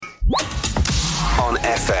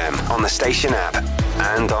FM on the station app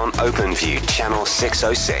and on OpenView channel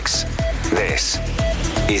 606. This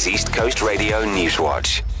is East Coast Radio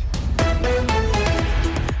Newswatch.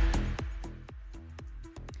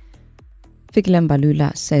 Fikile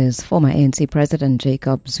Mbalula says former ANC President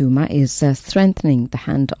Jacob Zuma is strengthening the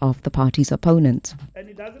hand of the party's opponent. And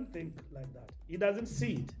he doesn't think like that. He doesn't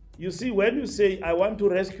see it. You see, when you say, I want to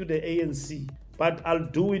rescue the ANC, but I'll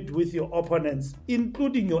do it with your opponents,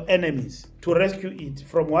 including your enemies, to rescue it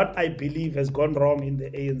from what I believe has gone wrong in the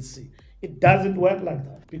ANC. It doesn't work like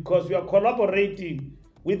that because you are collaborating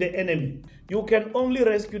with the enemy. You can only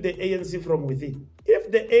rescue the ANC from within.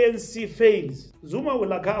 If the ANC fails, Zuma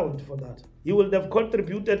will account for that. He will have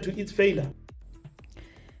contributed to its failure.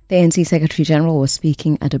 The ANC Secretary General was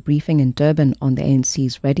speaking at a briefing in Durban on the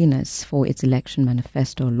ANC's readiness for its election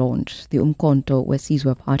manifesto launch. The Umkhonto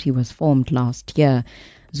Wesizwe Party was formed last year.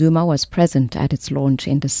 Zuma was present at its launch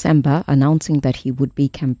in December, announcing that he would be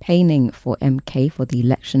campaigning for MK for the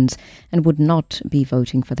elections and would not be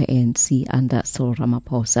voting for the ANC under Cyril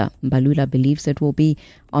Ramaphosa. Mbalula believes it will be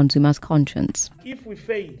on Zuma's conscience. If we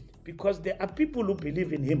fail, because there are people who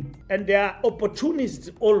believe in him, and there are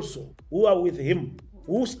opportunists also who are with him,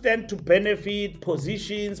 who stand to benefit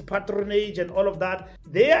positions, patronage, and all of that.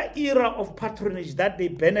 Their era of patronage that they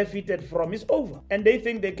benefited from is over, and they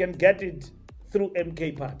think they can get it through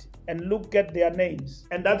MK Party. And look at their names.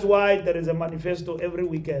 And that's why there is a manifesto every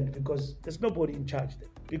weekend, because there's nobody in charge there.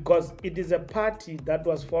 Because it is a party that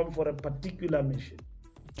was formed for a particular mission.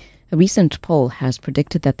 A recent poll has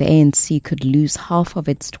predicted that the ANC could lose half of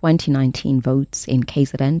its 2019 votes in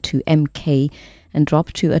KZN to MK and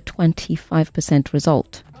drop to a 25%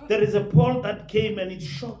 result. There is a poll that came and it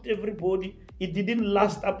shocked everybody. It didn't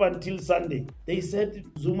last up until Sunday. They said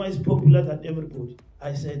Zuma is popular than everybody.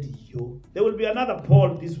 I said, yo. There will be another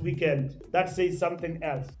poll this weekend that says something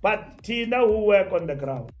else. But Tina who work on the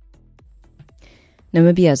ground.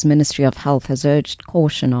 Namibia's Ministry of Health has urged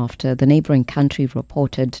caution after the neighbouring country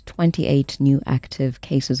reported 28 new active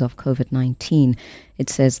cases of COVID-19. It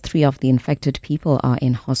says 3 of the infected people are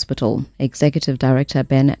in hospital. Executive Director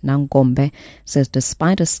Ben Nangombe says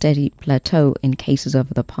despite a steady plateau in cases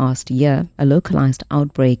over the past year, a localised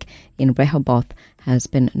outbreak in Rehoboth has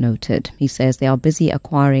been noted. He says they are busy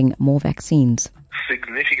acquiring more vaccines.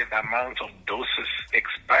 Significant amounts of doses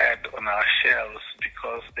expired on our shelves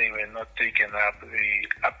because they were not taken up.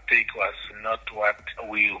 The uptake was not what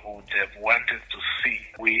we would have wanted to see.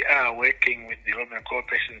 We are working with development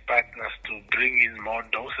cooperation partners to bring in more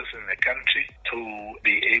doses in the country to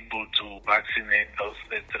be able to vaccinate those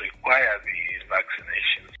that require the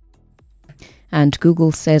vaccination. And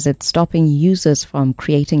Google says it's stopping users from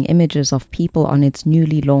creating images of people on its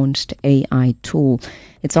newly launched AI tool.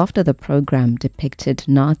 It's after the program depicted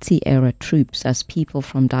Nazi-era troops as people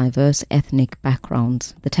from diverse ethnic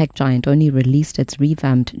backgrounds. The tech giant only released its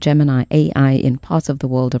revamped Gemini AI in parts of the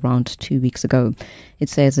world around 2 weeks ago. It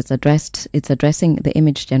says it's addressing the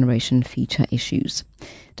image generation feature issues.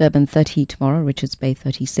 Durban 30 tomorrow, Richards Bay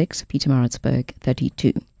 36, Pietermaritzburg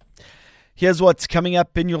 32. Here's what's coming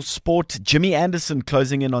up in your sport. Jimmy Anderson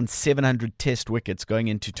closing in on 700 test wickets going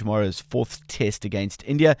into tomorrow's 4th test against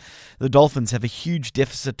India. The Dolphins have a huge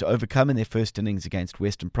deficit to overcome in their first innings against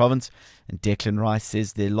Western Province. And Declan Rice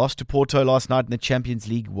says their loss to Porto last night in the Champions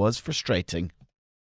League was frustrating.